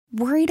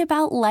Worried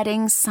about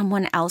letting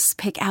someone else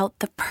pick out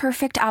the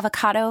perfect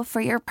avocado for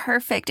your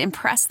perfect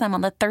impress them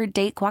on the third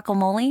date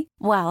guacamole?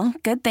 Well,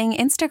 good thing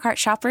Instacart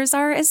shoppers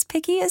are as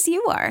picky as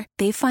you are.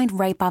 They find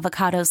ripe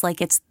avocados like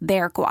it's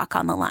their guac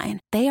on the line.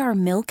 They are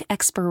milk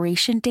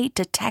expiration date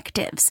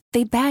detectives.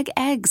 They bag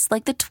eggs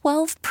like the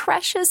 12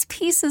 precious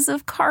pieces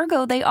of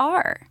cargo they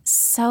are.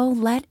 So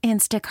let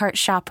Instacart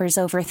shoppers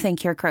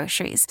overthink your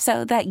groceries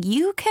so that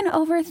you can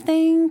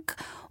overthink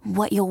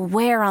what you'll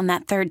wear on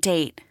that third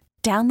date.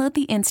 Download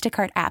the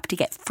Instacart app to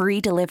get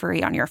free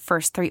delivery on your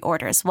first 3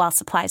 orders while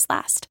supplies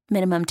last.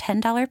 Minimum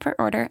 $10 per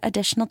order.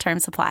 Additional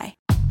terms apply.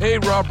 Hey,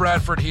 Rob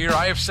Bradford here.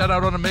 I have set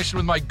out on a mission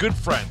with my good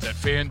friends at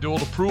FanDuel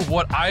to prove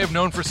what I have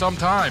known for some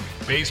time.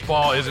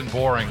 Baseball isn't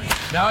boring.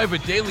 Now I have a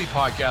daily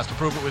podcast to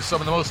prove it with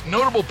some of the most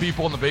notable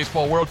people in the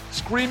baseball world,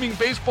 screaming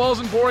baseball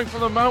isn't boring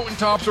from the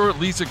mountaintops, or at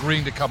least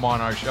agreeing to come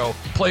on our show.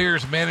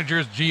 Players,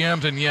 managers,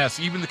 GMs, and yes,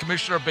 even the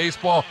commissioner of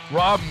baseball,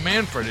 Rob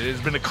Manfred. It has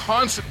been a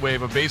constant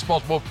wave of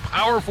baseball's most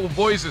powerful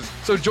voices.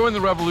 So join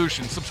the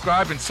revolution.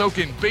 Subscribe and soak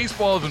in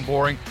Baseball Isn't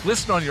Boring.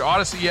 Listen on your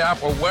Odyssey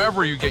app or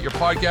wherever you get your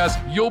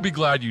podcasts. You'll be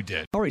glad you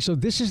did. All right, so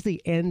this is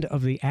the end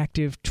of the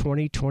active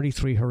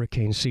 2023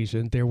 hurricane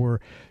season. There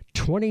were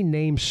 20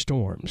 named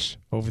storms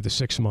over the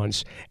 6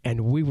 months,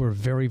 and we were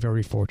very,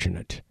 very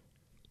fortunate.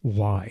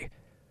 Why?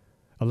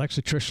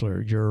 Alexa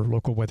Trischler, your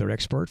local weather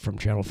expert from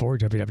Channel 4,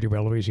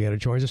 WWL Louisiana,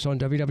 joins us on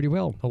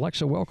WWL.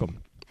 Alexa,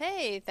 welcome.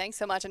 Hey, thanks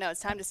so much. I know it's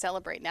time to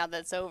celebrate now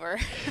that it's over.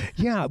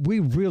 Yeah, we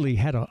really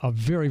had a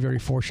very, very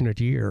fortunate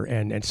year.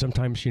 And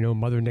sometimes,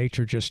 Mother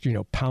Nature just,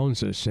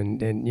 pounds us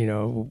and,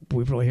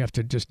 we really have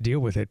to just deal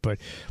with it. But,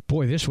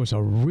 boy, this was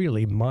a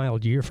really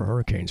mild year for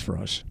hurricanes for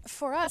us.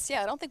 For us,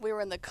 yeah. I don't think we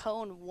were in the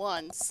cone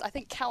once. I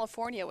think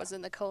California was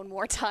in the cone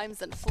more times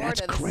than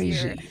Florida That's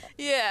crazy. this year.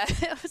 Yeah,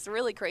 it was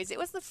really crazy. It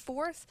was the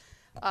fourth.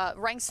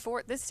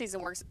 This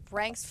season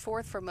ranks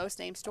fourth for most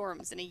named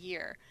storms in a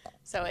year.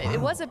 So it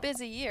was a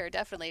busy year,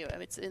 definitely.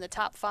 It's in the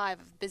top 5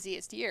 of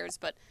busiest years,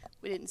 but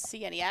we didn't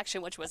see any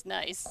action, which was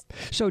nice.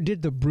 So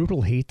did the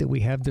brutal heat that we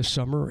have this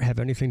summer have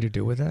anything to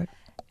do with that?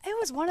 It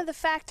was one of the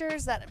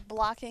factors, that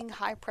blocking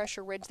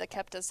high-pressure ridge that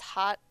kept us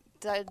hot,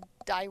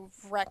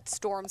 direct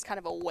storms kind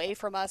of away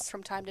from us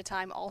from time to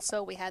time.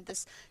 Also, we had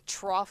this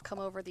trough come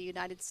over the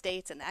United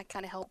States, and that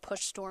kind of helped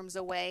push storms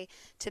away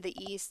to the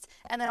east.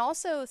 And then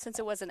also, since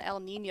it was an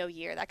El Nino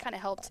year, that kind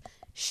of helped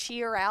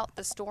shear out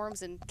the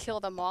storms and kill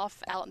them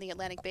off out in the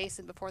Atlantic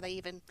Basin before they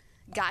even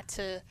got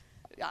to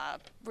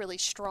really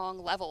strong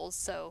levels.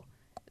 So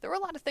there were a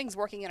lot of things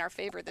working in our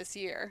favor this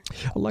year.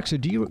 Alexa,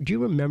 do you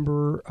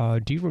remember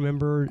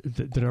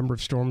the number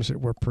of storms that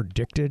were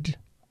predicted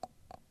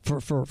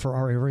for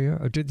our area?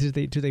 Or do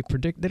they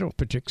predict? They don't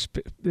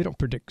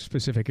predict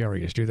specific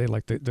areas, do they?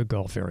 Like the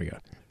Gulf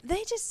area.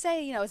 They just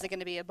say, is it going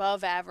to be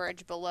above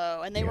average,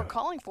 below? And they were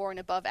calling for an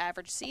above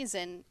average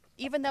season,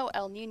 even though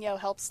El Nino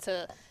helps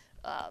to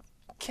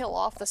kill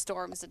off the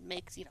storms and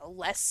make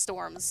less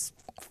storms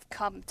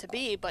come to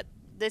be. But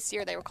this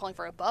year they were calling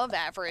for above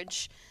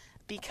average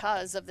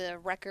because of the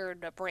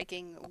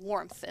record-breaking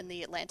warmth in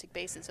the Atlantic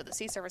Basin. So the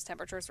sea surface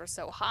temperatures were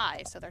so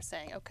high. So they're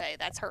saying, okay,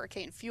 that's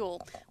hurricane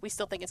fuel. We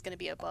still think it's going to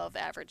be above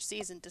average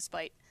season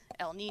despite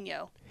El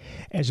Nino.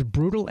 As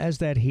brutal as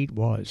that heat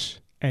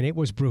was, and it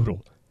was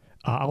brutal,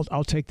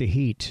 I'll take the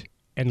heat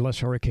and less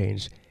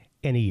hurricanes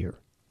any year.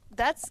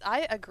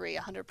 I agree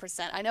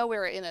 100%. I know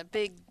we're in a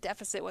big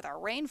deficit with our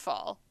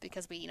rainfall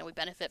because we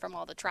benefit from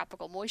all the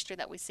tropical moisture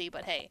that we see.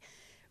 But hey,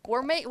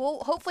 we'll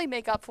hopefully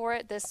make up for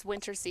it this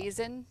winter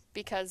season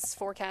because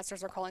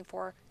forecasters are calling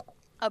for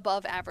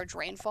above average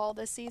rainfall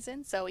this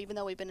season. So even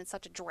though we've been in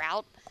such a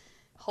drought,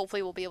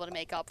 hopefully we'll be able to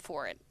make up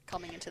for it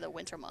coming into the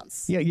winter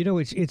months. Yeah,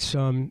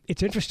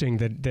 it's interesting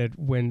that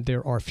when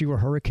there are fewer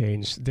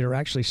hurricanes, there are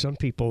actually some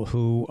people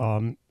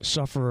who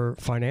suffer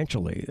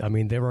financially. I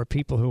mean, there are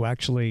people who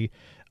actually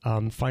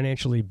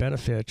financially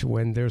benefit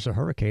when there's a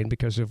hurricane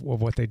because of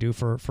what they do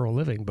for a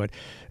living, but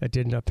it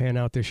didn't pan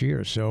out this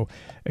year. So,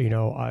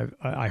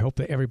 I hope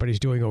that everybody's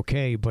doing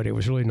okay, but it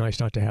was really nice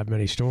not to have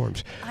many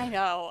storms. I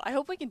know. I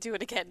hope we can do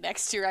it again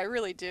next year. I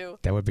really do.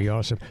 That would be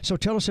awesome. So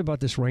tell us about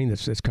this rain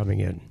that's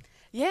coming in.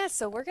 Yeah,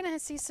 so we're going to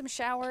see some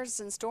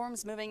showers and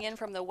storms moving in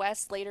from the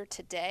west later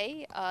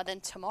today.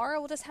 Then tomorrow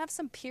we'll just have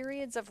some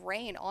periods of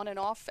rain on and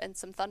off and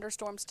some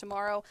thunderstorms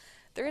tomorrow.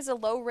 There is a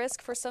low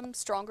risk for some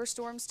stronger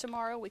storms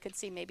tomorrow. We could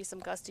see maybe some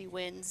gusty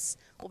winds.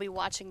 We'll be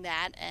watching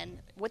that. And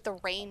with the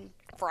rain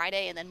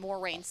Friday and then more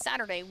rain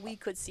Saturday, we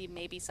could see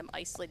maybe some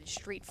isolated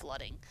street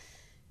flooding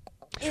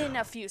in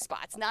a few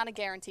spots. Not a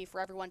guarantee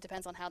for everyone.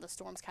 Depends on how the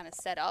storms kind of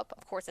set up.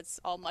 Of course, it's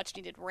all much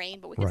needed rain,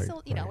 but we can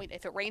still,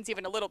 if it rains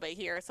even a little bit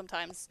here,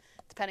 sometimes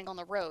depending on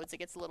the roads, it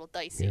gets a little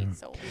dicey. Yeah.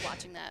 So we'll be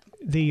watching that.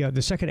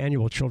 The second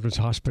annual Children's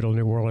Hospital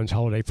New Orleans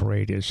Holiday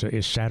Parade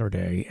is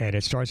Saturday, and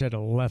it starts at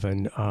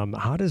 11.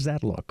 How does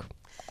that look?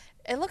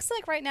 It looks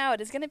like right now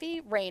it is going to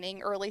be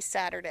raining early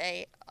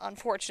Saturday.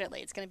 Unfortunately,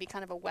 it's going to be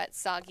kind of a wet,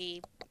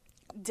 soggy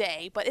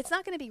day, but it's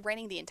not going to be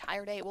raining the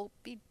entire day. It will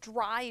be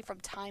dry from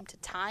time to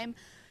time.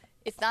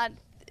 It's not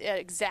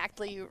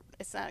exactly.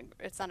 It's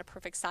not a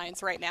perfect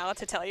science right now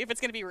to tell you if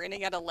it's going to be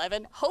raining at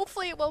 11.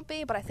 Hopefully it won't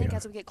be, but I think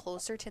as we get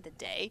closer to the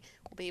day,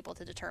 we'll be able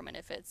to determine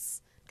if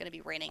it's going to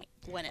be raining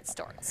when it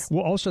starts.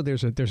 Well, also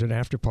there's an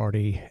after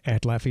party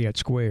at Lafayette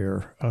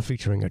Square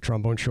featuring a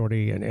trombone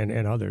shorty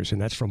and others,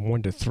 and that's from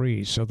 1 to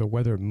 3. So the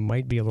weather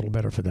might be a little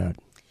better for that.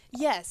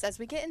 Yes, as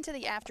we get into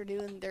the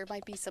afternoon, there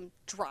might be some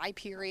dry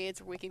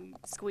periods where we can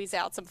squeeze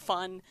out some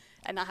fun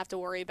and not have to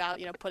worry about,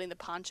 putting the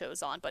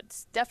ponchos on.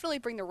 But definitely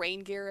bring the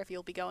rain gear if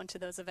you'll be going to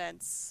those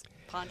events.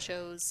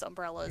 Ponchos,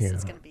 umbrellas,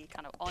 it's going to be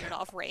kind of on and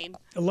off rain.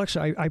 Alexa,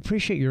 I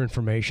appreciate your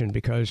information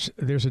because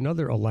there's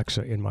another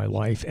Alexa in my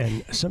life,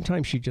 and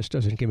sometimes she just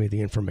doesn't give me the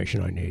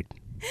information I need.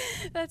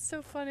 That's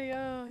so funny.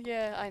 Oh,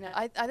 yeah, I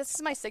know. This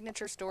is my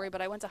signature story,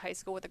 but I went to high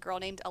school with a girl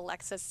named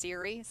Alexa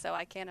Siri, so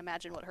I can't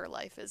imagine what her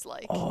life is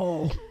like.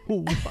 Oh,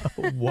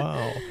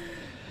 wow.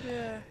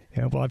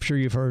 Yeah, well, I'm sure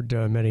you've heard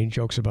many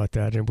jokes about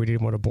that, and we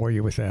didn't want to bore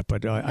you with that,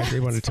 but I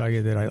did want to tell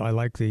you that I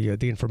like the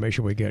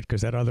information we get,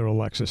 because that other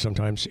Alexa,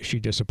 sometimes she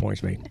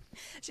disappoints me.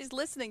 She's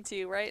listening to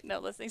you, right? No,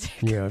 listening to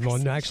you. Yeah,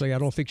 well, actually, I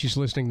don't think she's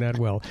listening that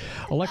well.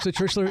 Alexa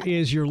Trischler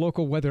is your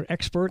local weather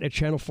expert at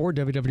Channel 4,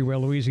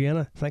 WWL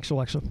Louisiana. Thanks,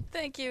 Alexa.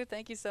 Thank you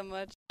so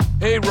much.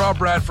 Hey, Rob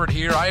Bradford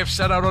here. I have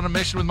set out on a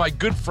mission with my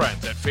good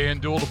friends at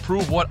FanDuel to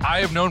prove what I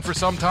have known for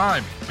some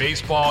time.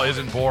 Baseball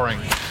isn't boring.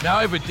 Now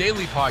I have a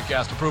daily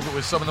podcast to prove it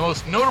with some of the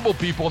most notable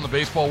people in the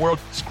baseball world,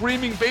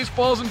 screaming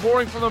baseball isn't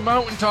boring from the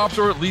mountaintops,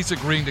 or at least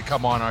agreeing to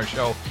come on our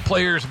show.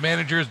 Players,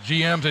 managers,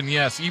 GMs, and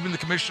yes, even the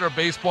commissioner of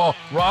baseball,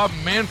 Rob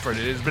Manfred.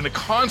 It has been a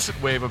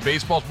constant wave of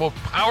baseball's most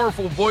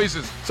powerful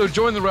voices. So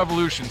join the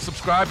revolution.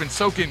 Subscribe and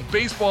soak in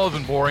Baseball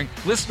Isn't Boring.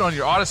 Listen on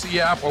your Odyssey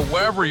app or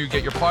wherever you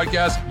get your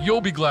podcasts. You'll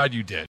be glad you did.